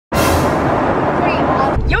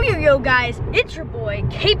Yo guys, it's your boy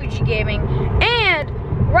KPG Gaming, and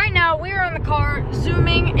right now we are in the car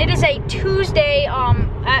zooming. It is a Tuesday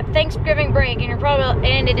at Thanksgiving break,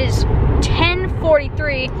 and it is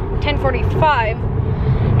 10:45,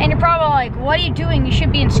 and you're probably like, what are you doing? You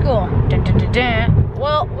should be in school. Dun, dun, dun, dun.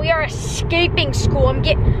 Well, we are escaping school.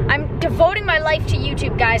 I'm devoting my life to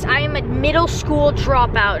YouTube, guys. I am a middle school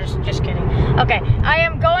dropout. Just kidding. Okay, I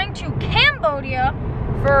am going to Cambodia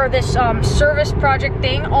for this service project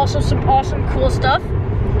thing. Also some awesome cool stuff.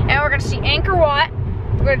 And we're gonna see Angkor Wat.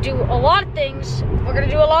 We're gonna do a lot of things. We're gonna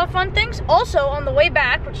do a lot of fun things. Also on the way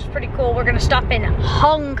back, which is pretty cool, we're gonna stop in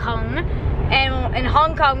Hong Kong. And in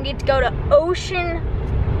Hong Kong we get to go to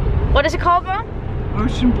what is it called, bro?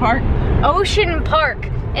 Ocean Park. Ocean Park.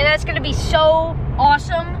 And that's gonna be so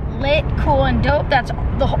awesome, lit, cool, and dope. That's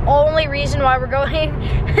the only reason why we're going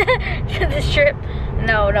to this trip.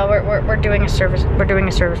 No, we're doing a service. We're doing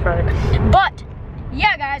a service project. But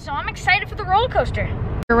yeah, guys, so I'm excited for the roller coaster.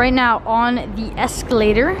 We're right now on the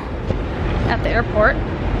escalator at the airport.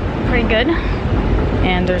 Pretty good.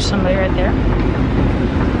 And there's somebody right there.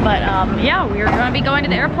 But yeah, we're gonna be going to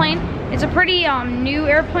the airplane. It's a pretty new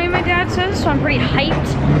airplane, my dad says, so I'm pretty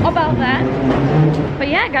hyped about that. But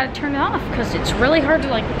yeah, I gotta turn it off because it's really hard to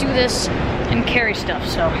like do this and carry stuff,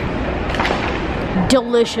 so.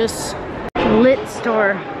 Delicious. Lit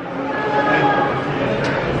store.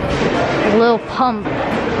 Lil Pump.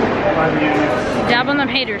 Dab on them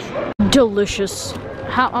haters. Delicious.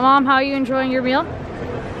 Mom, how are you enjoying your meal?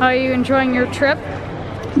 How are you enjoying your trip?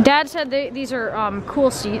 Dad said these are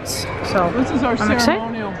cool seats, so this is our I'm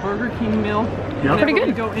ceremonial Burger King meal. Yep. Pretty good.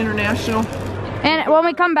 We go international. And when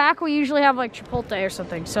we come back, we usually have like Chipotle or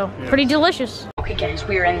something, so pretty delicious. Okay guys,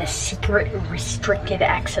 we are in the secret restricted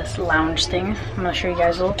access lounge thing. I'm gonna show you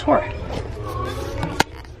guys a little tour.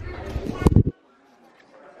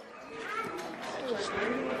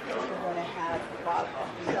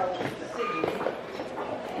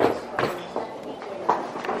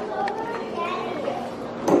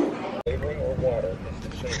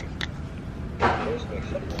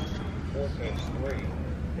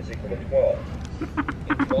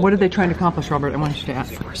 What are they trying to accomplish, Robert? I want you to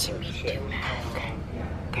ask. Forcing me to do that. Okay.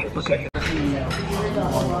 Okay, look at you.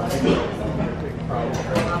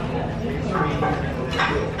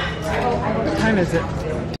 What time is it?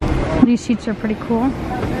 These seats are pretty cool.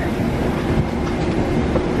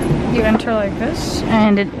 You enter like this,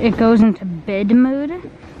 and it goes into bed mode.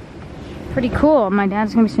 Pretty cool. My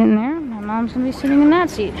dad's gonna be sitting there. My mom's gonna be sitting in that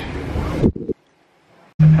seat.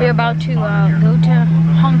 We're about to go to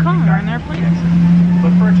Hong Kong. We're in the airplane.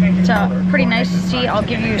 It's pretty nice to see. I'll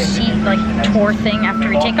give you a seat like tour thing after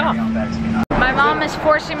we take off. My mom is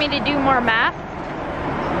forcing me to do more math.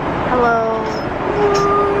 Hello.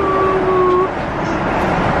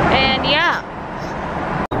 And yeah.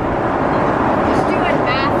 Just doing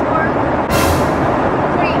math work.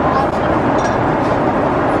 Pretty awesome.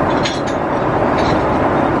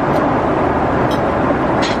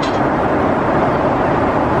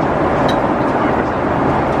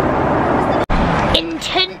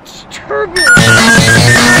 Intense turbulence.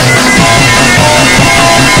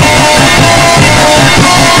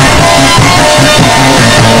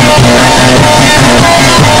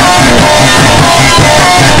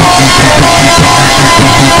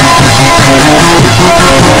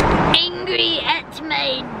 Angry at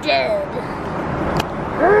my dad.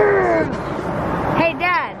 Hey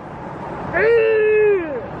Dad.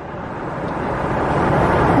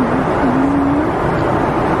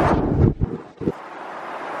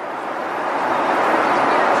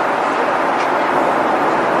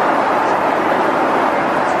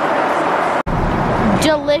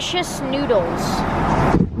 Delicious noodles.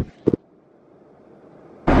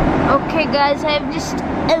 Okay guys, I've just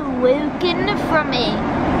awoken from a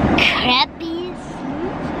crappy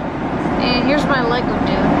sleep. And here's my Lego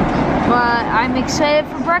dude. But I'm excited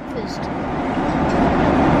for breakfast.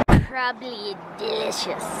 Probably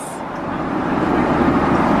delicious.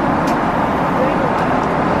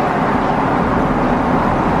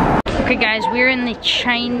 Okay guys, we're in the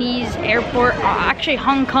Chinese airport, actually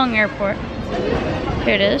Hong Kong airport.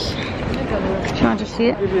 Here it is. Do you want to see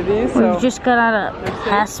it? We just got out of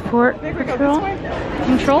passport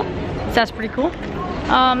control. That's pretty cool.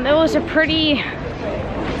 It was a pretty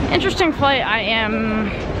interesting flight. I'm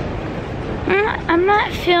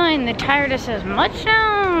not feeling the tiredness as much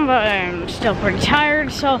now, but I'm still pretty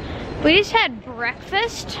tired. So we just had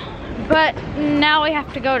breakfast, but now we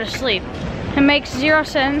have to go to sleep. It makes 0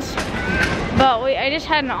 sense, but I just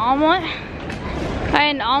had an omelet. I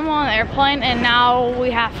had an omelet on the airplane, and now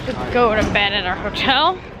we have to go to bed at our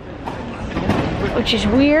hotel, which is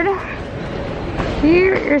weird.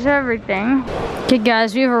 Here is everything. Okay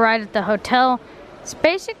guys, we have arrived at the hotel. It's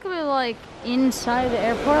basically like inside the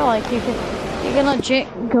airport. Like you can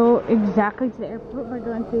legit go exactly to the airport by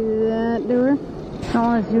going through that door. I don't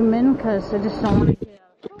want to zoom in because I just don't want to get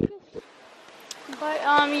out of focus. But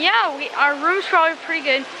yeah, our room's probably pretty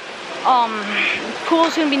good.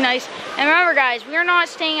 Pool's gonna be nice. And remember guys, we are not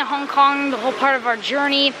staying in Hong Kong the whole part of our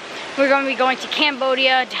journey. We're gonna be going to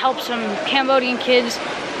Cambodia to help some Cambodian kids.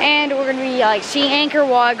 And we're gonna be like seeing Angkor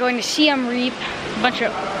Wat, going to Siem Reap, a bunch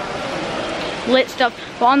of lit stuff.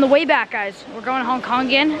 But on the way back guys, we're going to Hong Kong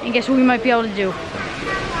again. And guess what we might be able to do?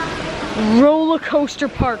 Roller coaster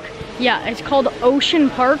park. Yeah, it's called Ocean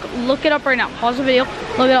Park. Look it up right now. Pause the video,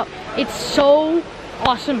 look it up. It's so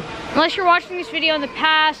awesome. Unless you're watching this video in the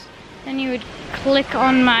past, then you would click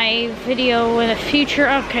on my video in the future.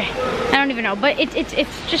 Okay, I don't even know, but it's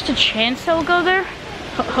just a chance that we'll go there.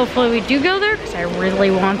 Hopefully we do go there because I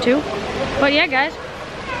really want to. But yeah, guys,